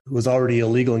that was already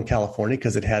illegal in California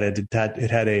because it had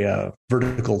a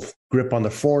vertical grip on the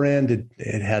fore end.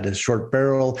 It had a short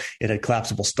barrel. It had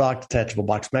collapsible stock, detachable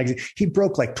box magazine. He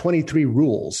broke like 23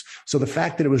 rules. So the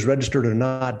fact that it was registered or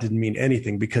not didn't mean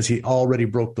anything because he already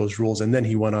broke those rules. And then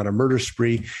he went on a murder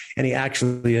spree, and he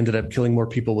actually ended up killing more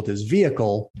people with his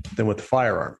vehicle than with the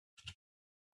firearm.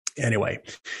 Anyway,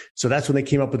 so that's when they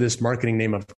came up with this marketing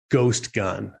name of Ghost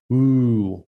Gun.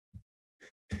 Ooh.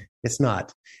 It's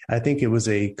not. I think it was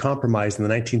a compromise in the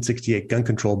 1968 gun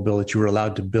control bill that you were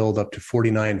allowed to build up to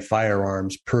 49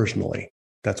 firearms personally.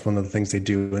 That's one of the things they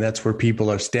do. And that's where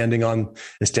people are standing on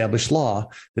established law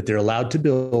that they're allowed to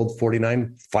build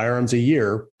 49 firearms a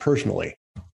year personally.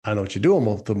 I don't know what you're doing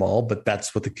with them all, but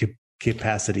that's what the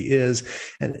capacity is.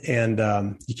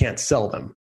 And you can't sell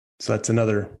them. So that's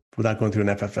another, without going through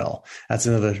an FFL, that's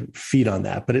another feed on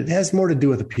that. But it has more to do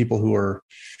with the people who are,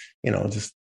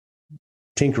 just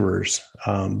tinkerers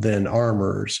than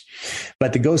armorers.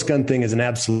 But the ghost gun thing is an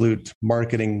absolute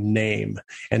marketing name.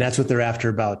 And that's what they're after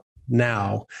about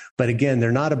now. But again,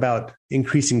 they're not about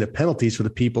increasing the penalties for the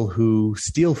people who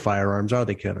steal firearms, are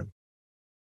they, Kevin?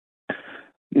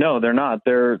 No, they're not.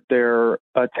 They're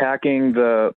attacking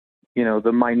the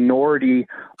minority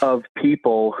of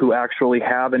people who actually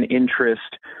have an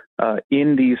interest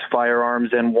in these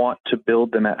firearms and want to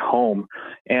build them at home.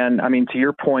 And I mean, to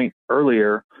your point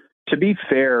earlier, to be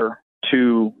fair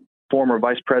to former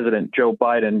Vice President Joe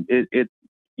Biden,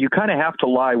 you kind of have to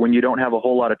lie when you don't have a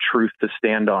whole lot of truth to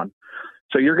stand on.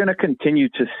 So you're going to continue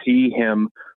to see him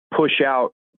push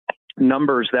out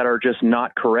numbers that are just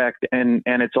not correct, and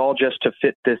it's all just to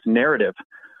fit this narrative.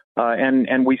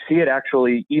 And we see it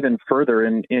actually even further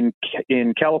in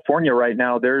California right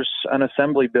now. There's an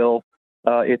assembly bill.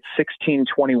 It's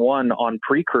 1621 on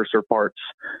precursor parts.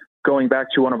 Going back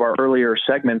to one of our earlier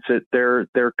segments, they're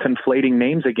conflating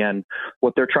names again.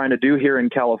 What they're trying to do here in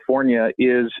California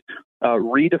is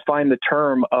redefine the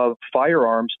term of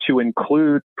firearms to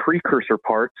include precursor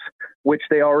parts, which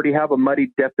they already have a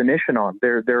muddied definition on.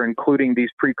 They're including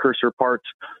these precursor parts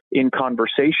in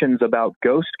conversations about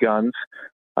ghost guns.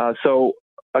 So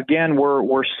again,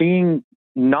 we're seeing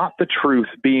not the truth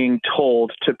being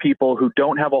told to people who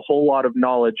don't have a whole lot of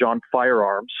knowledge on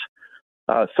firearms,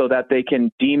 so that they can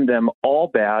deem them all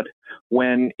bad,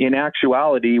 when in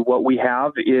actuality, what we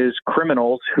have is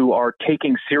criminals who are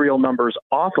taking serial numbers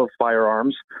off of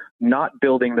firearms, not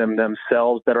building them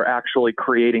themselves, that are actually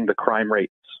creating the crime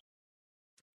rates.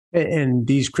 And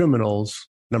these criminals,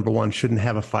 number one, shouldn't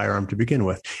have a firearm to begin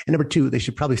with. And number two, they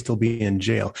should probably still be in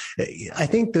jail. I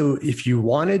think, though, if you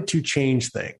wanted to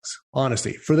change things,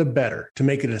 honestly, for the better, to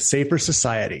make it a safer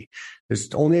society, there's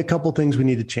only a couple things we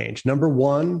need to change. Number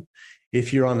one,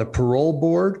 if you're on the parole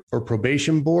board or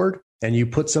probation board and you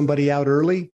put somebody out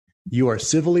early, you are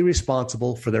civilly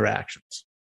responsible for their actions.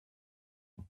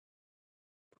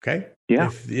 Okay? Yeah.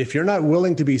 If you're not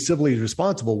willing to be civilly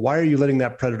responsible, why are you letting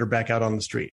that predator back out on the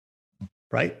street?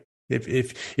 Right?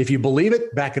 If you believe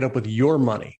it, back it up with your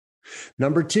money.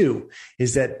 Number two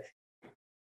is that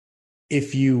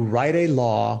if you write a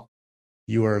law,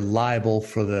 you are liable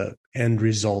for the end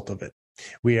result of it.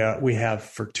 We have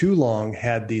for too long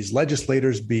had these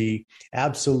legislators be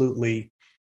absolutely,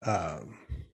 I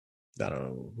don't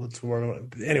know what's the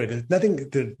word. Anyway, there's nothing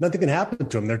can happen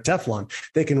to them. They're Teflon.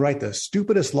 They can write the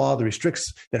stupidest law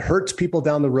that hurts people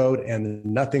down the road, and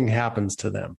nothing happens to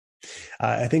them.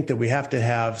 I think that we have to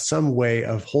have some way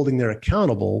of holding them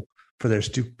accountable for their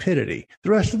stupidity. The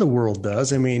rest of the world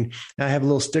does. I mean, I have a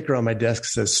little sticker on my desk that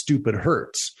says stupid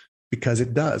hurts, because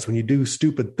it does. When you do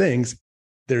stupid things,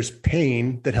 there's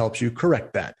pain that helps you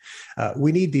correct that.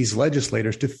 We need these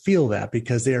legislators to feel that,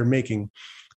 because they are making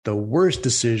the worst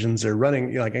decisions. They're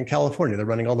running, like in California, they're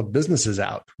running all the businesses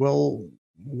out. Well,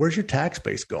 where's your tax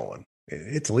base going?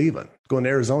 It's leaving, going to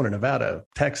Arizona, Nevada,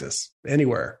 Texas,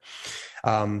 anywhere.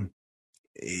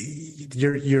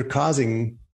 You're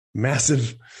causing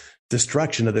massive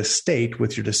destruction of this state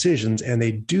with your decisions, and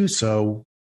they do so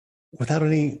without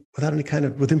any kind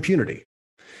of, with impunity.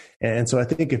 And so I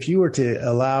think if you were to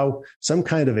allow some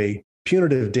kind of a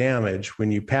punitive damage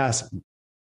when you pass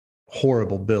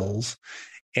horrible bills,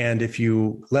 and if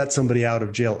you let somebody out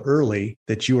of jail early,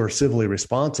 that you are civilly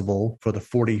responsible for the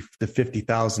 40 to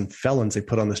 50,000 felons they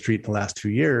put on the street in the last 2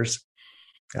 years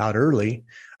out early,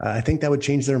 I think that would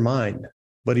change their mind.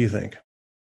 What do you think?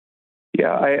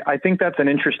 Yeah, I think that's an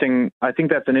interesting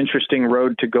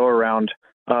road to go around,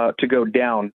 to go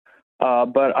down.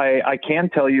 But I can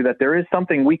tell you that there is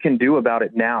something we can do about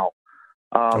it now.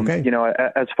 Okay. You know,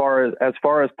 as far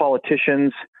as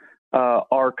politicians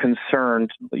are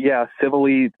concerned, yeah,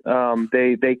 civilly,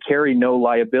 they carry no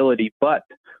liability, but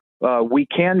we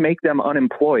can make them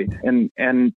unemployed.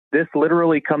 And this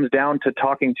literally comes down to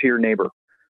talking to your neighbor.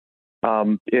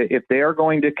 If they are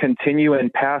going to continue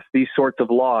and pass these sorts of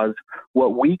laws,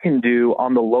 what we can do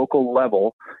on the local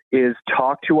level is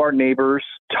talk to our neighbors,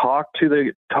 talk to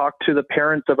the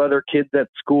parents of other kids at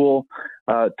school,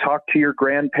 talk to your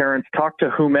grandparents, talk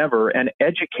to whomever, and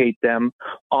educate them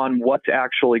on what's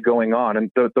actually going on.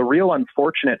 And the real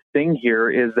unfortunate thing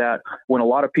here is that when a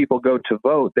lot of people go to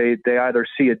vote, they either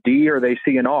see a D or they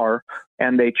see an R,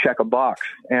 and they check a box.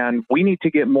 And we need to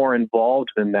get more involved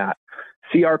than that.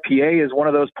 CRPA is one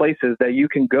of those places that you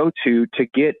can go to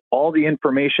get all the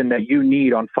information that you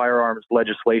need on firearms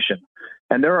legislation.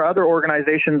 And there are other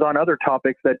organizations on other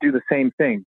topics that do the same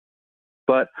thing.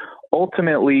 But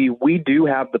ultimately, we do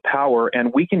have the power,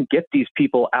 and we can get these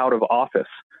people out of office.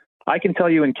 I can tell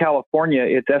you in California,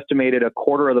 it's estimated a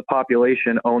quarter of the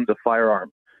population owns a firearm.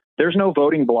 There's no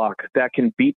voting bloc that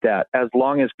can beat that, as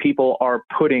long as people are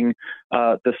putting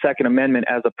the Second Amendment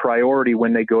as a priority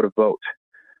when they go to vote.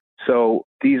 So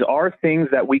these are things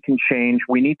that we can change.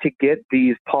 We need to get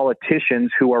these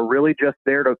politicians who are really just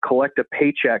there to collect a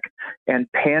paycheck and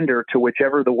pander to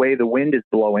whichever the way the wind is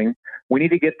blowing. We need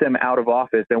to get them out of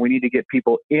office, and we need to get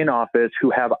people in office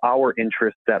who have our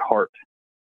interests at heart.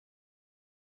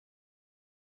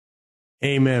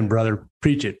 Amen, brother.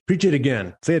 Preach it. Preach it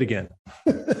again. Say it again.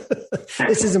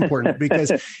 This is important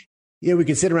because, we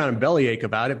can sit around and bellyache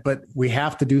about it, but we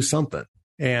have to do something.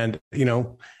 And,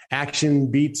 action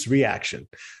beats reaction.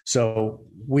 So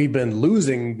we've been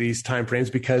losing these timeframes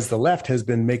because the left has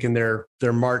been making their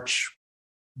march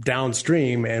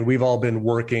downstream, and we've all been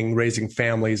working, raising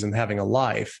families, and having a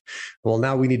life. Well,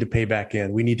 now we need to pay back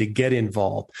in. We need to get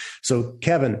involved. So,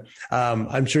 Kevin,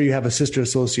 I'm sure you have a sister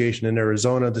association in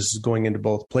Arizona. This is going into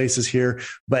both places here,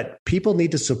 but people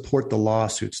need to support the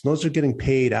lawsuits. Those are getting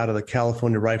paid out of the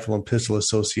California Rifle and Pistol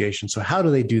Association. So how do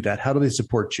they do that? How do they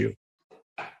support you?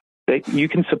 You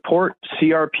can support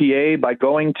CRPA by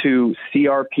going to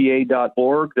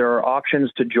crpa.org. There are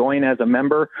options to join as a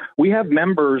member. We have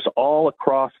members all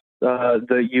across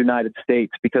the United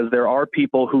States, because there are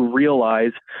people who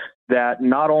realize that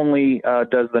not only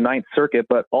does the Ninth Circuit,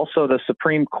 but also the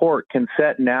Supreme Court can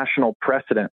set national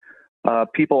precedent.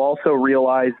 People also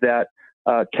realize that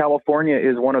California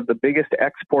is one of the biggest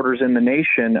exporters in the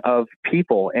nation of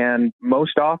people, and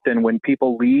most often when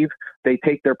people leave, they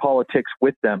take their politics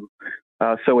with them.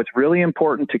 So it's really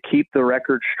important to keep the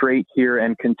record straight here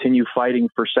and continue fighting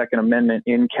for Second Amendment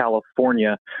in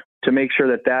California to make sure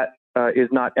that is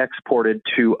not exported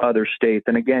to other states.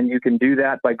 And again, you can do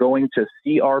that by going to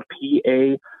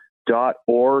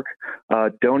crpa.org,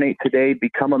 donate today,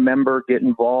 become a member, get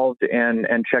involved, and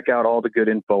check out all the good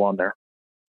info on there.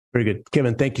 Very good.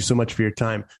 Kevin, thank you so much for your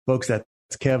time. Folks, that's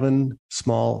Kevin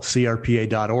Small,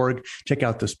 crpa.org. Check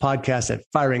out this podcast at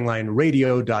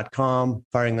firinglineradio.com,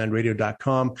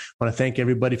 firinglineradio.com. I want to thank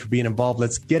everybody for being involved.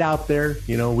 Let's get out there.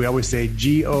 We always say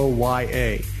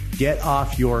GOYA. Get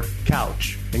off your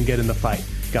couch and get in the fight.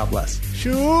 God bless.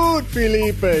 Shoot,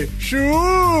 Felipe.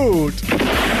 Shoot.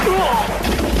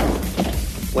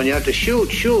 When you have to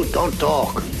shoot, don't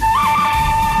talk.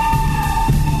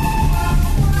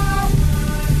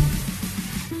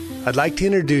 I'd like to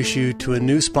introduce you to a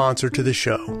new sponsor to the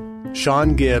show,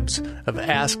 Sean Gibbs of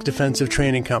Ask Defensive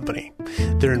Training Company.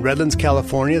 They're in Redlands,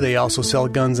 California. They also sell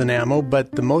guns and ammo,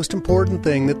 but the most important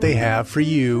thing that they have for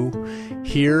you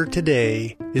here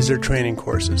today is their training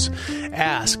courses.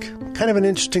 Ask Kind of an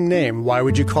interesting name. Why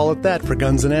would you call it that for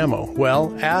Guns and Ammo?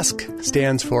 Well, ASK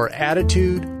stands for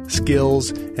Attitude,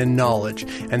 Skills, and Knowledge,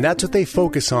 and that's what they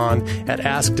focus on at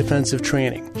Ask Defensive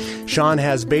Training. Sean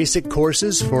has basic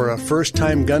courses for a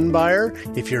first-time gun buyer.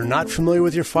 If you're not familiar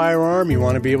with your firearm, you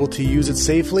want to be able to use it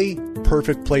safely,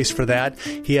 perfect place for that.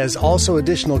 He has also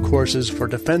additional courses for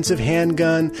defensive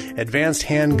handgun, advanced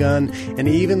handgun, and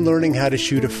even learning how to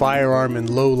shoot a firearm in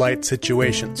low-light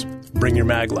situations. Bring your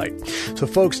mag light. So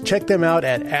folks, check them out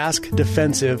at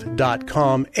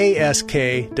askdefensive.com,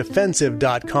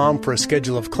 askdefensive.com for a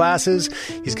schedule of classes.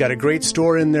 He's got a great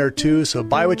store in there too, so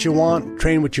buy what you want,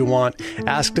 train what you want,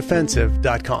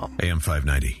 askdefensive.com. AM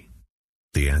 590,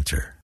 The Answer.